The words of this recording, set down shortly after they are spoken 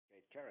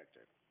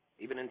character,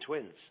 even in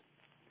twins.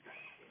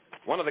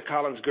 One of the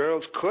Collins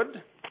girls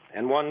could,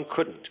 and one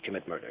couldn't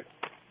commit murder.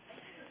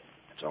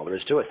 That's all there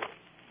is to it.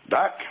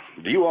 Doc,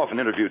 do you often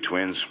interview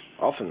twins?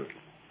 Often,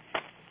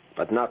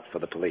 but not for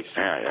the police.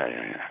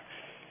 Yeah.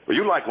 Well,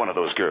 you like one of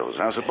those girls.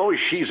 Now, suppose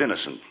she's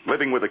innocent,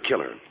 living with a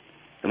killer,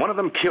 and one of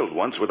them killed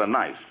once with a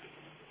knife.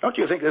 Don't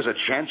you think there's a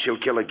chance she'll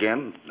kill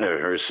again?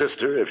 Her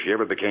sister, if she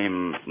ever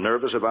became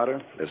nervous about her?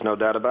 There's no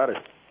doubt about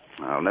it.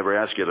 I'll never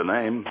ask you the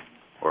name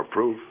or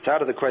proof. It's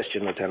out of the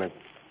question, Lieutenant.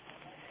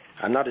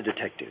 I'm not a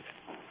detective.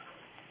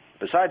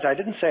 Besides, I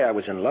didn't say I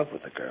was in love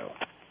with the girl.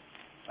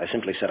 I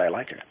simply said I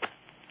like her.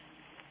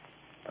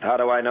 But how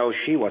do I know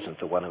she wasn't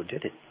the one who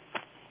did it?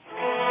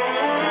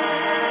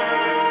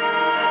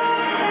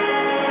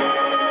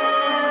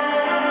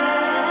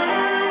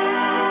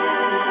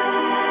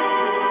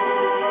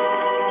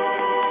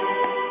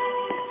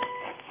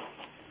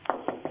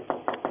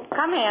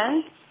 Come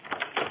in.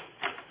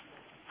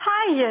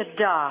 Hiya,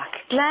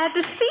 Doc. Glad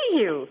to see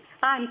you.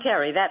 I'm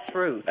Terry. That's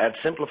Ruth. That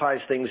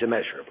simplifies things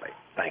immeasurably.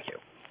 Thank you.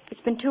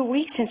 It's been 2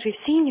 weeks since we've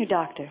seen you,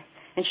 Doctor.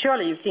 And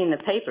surely you've seen the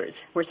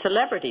papers. We're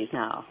celebrities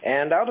now.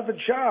 And out of a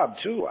job,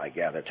 too, I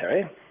gather,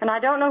 Terry. And I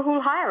don't know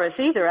who'll hire us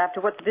either after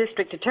what the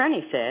district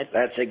attorney said.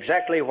 That's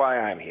exactly why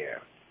I'm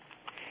here.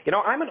 You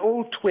know, I'm an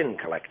old twin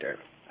collector,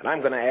 and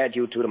I'm going to add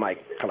you two to my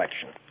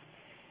collection.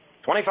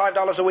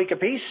 $25 a week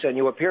apiece, and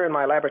you appear in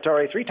my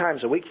laboratory 3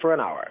 times a week for an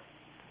hour.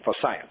 For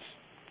science.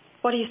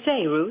 What do you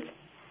say, Ruth?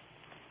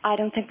 I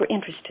don't think we're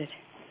interested.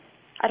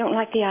 I don't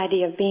like the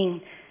idea of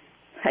being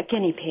a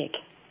guinea pig.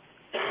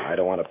 I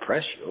don't want to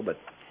press you, but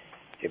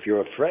if you're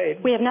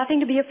afraid... We have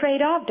nothing to be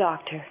afraid of,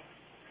 Doctor.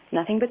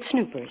 Nothing but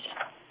snoopers.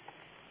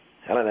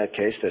 Well, in that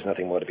case, there's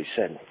nothing more to be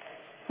said.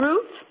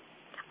 Ruth,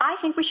 I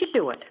think we should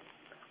do it.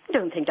 I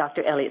don't think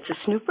Dr. Elliott's a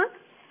snooper,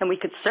 and we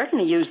could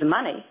certainly use the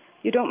money.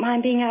 You don't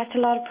mind being asked a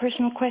lot of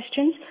personal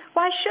questions?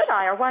 Why should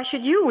I, or why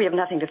should you? We have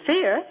nothing to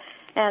fear.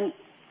 And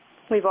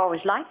we've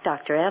always liked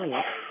Dr.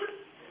 Elliott.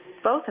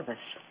 Both of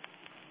us.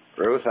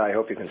 Ruth, I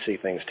hope you can see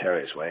things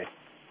Terry's way.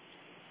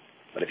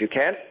 But if you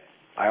can't,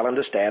 I'll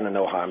understand and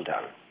no harm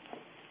done.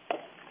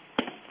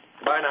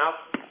 Bye now.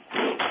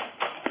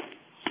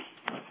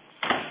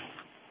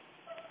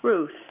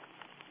 Ruth,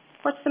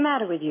 what's the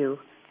matter with you?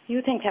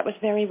 You think that was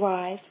very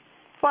wise?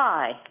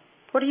 Why?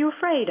 What are you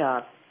afraid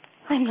of?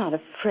 I'm not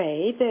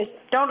afraid.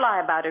 Don't lie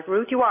about it,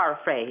 Ruth. You are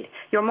afraid.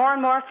 You're more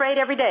and more afraid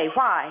every day.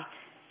 Why?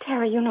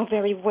 Terry, you know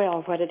very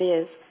well what it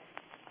is.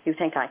 You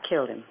think I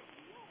killed him.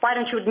 Why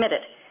don't you admit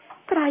it?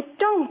 But I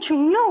don't. You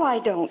know I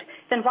don't.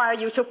 Then why are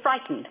you so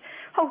frightened?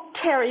 Oh,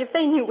 Terry, if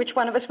they knew which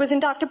one of us was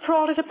in Dr.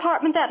 Peralta's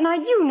apartment that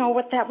night, you know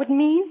what that would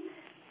mean.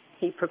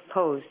 He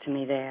proposed to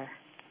me there,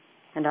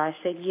 and I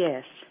said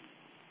yes.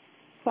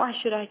 Why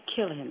should I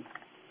kill him?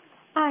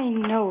 I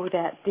know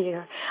that,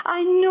 dear.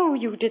 I know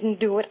you didn't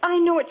do it. I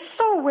know it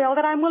so well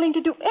that I'm willing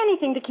to do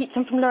anything to keep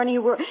them from learning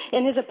you were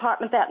in his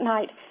apartment that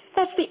night.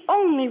 That's the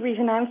only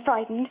reason I'm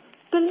frightened.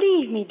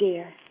 Believe me,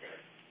 dear.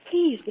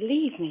 Please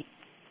believe me.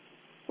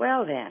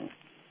 Well, then,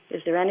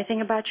 is there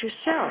anything about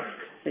yourself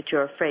that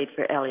you're afraid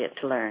for Elliot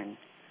to learn?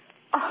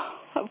 Oh,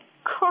 of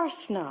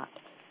course not.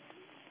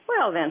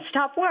 Well, then,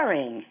 stop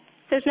worrying.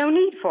 There's no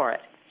need for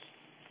it.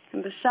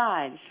 And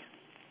besides,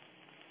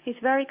 he's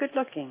very good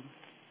looking.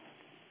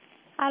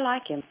 I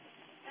like him.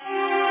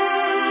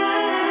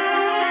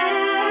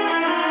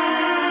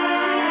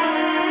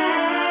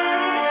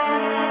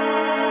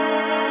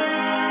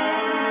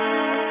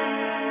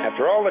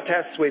 After all the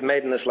tests we've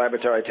made in this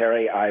laboratory,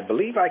 Terry, I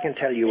believe I can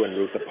tell you and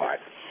Ruth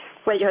apart.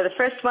 Well, you're the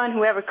first one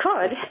who ever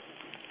could.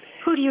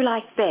 Who do you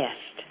like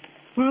best?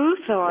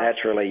 Ruth or...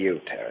 Naturally you,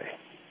 Terry.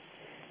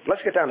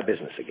 Let's get down to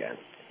business again.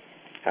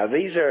 Now,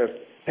 these are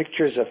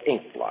pictures of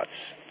ink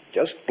blots.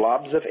 Just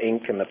blobs of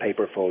ink in the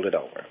paper folded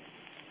over.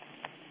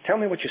 Tell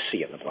me what you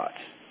see in the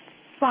blots.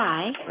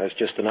 Why? That's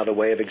just another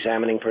way of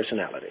examining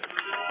personality.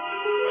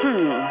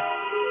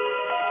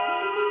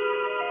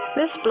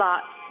 This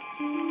blot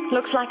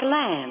looks like a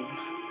lamb.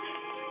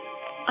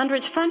 Under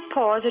its front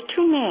paws are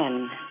 2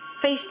 men,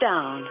 face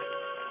down,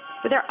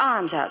 with their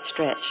arms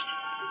outstretched.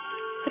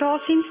 It all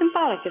seems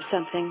symbolic of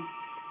something.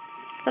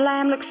 The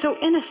lamb looks so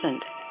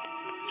innocent,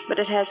 but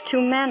it has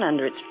 2 men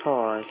under its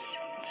paws.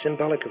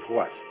 Symbolic of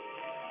what?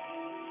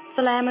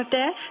 The Lamb of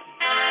Death?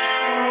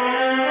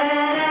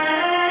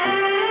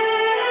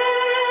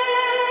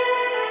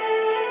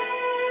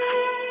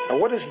 Now,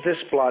 what does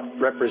this blot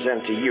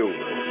represent to you,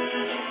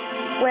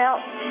 Ruth?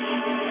 Well,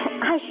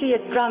 I see a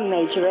drum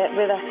majorette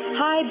with a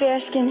high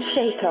bearskin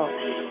shako.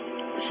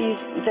 She's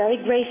very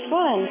graceful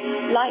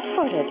and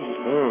light-footed.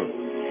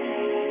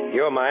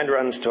 Your mind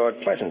runs toward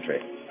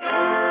pleasantry.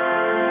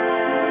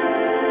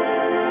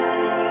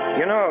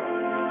 You know,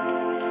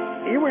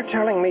 you were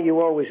telling me you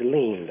always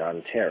leaned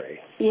on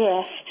Terry.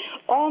 Yes.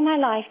 All my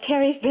life,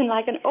 Terry's been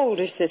like an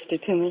older sister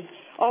to me,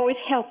 always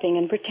helping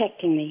and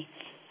protecting me.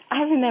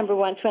 I remember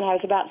once when I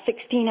was about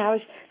 16, I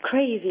was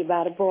crazy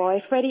about a boy,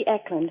 Freddie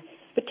Eklund.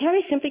 But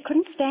Terry simply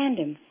couldn't stand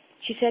him.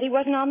 She said he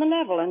wasn't on the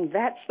level, and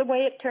that's the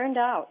way it turned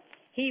out.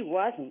 He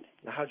wasn't.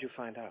 Now, how'd you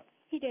find out?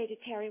 He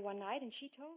dated Terry one night, and she told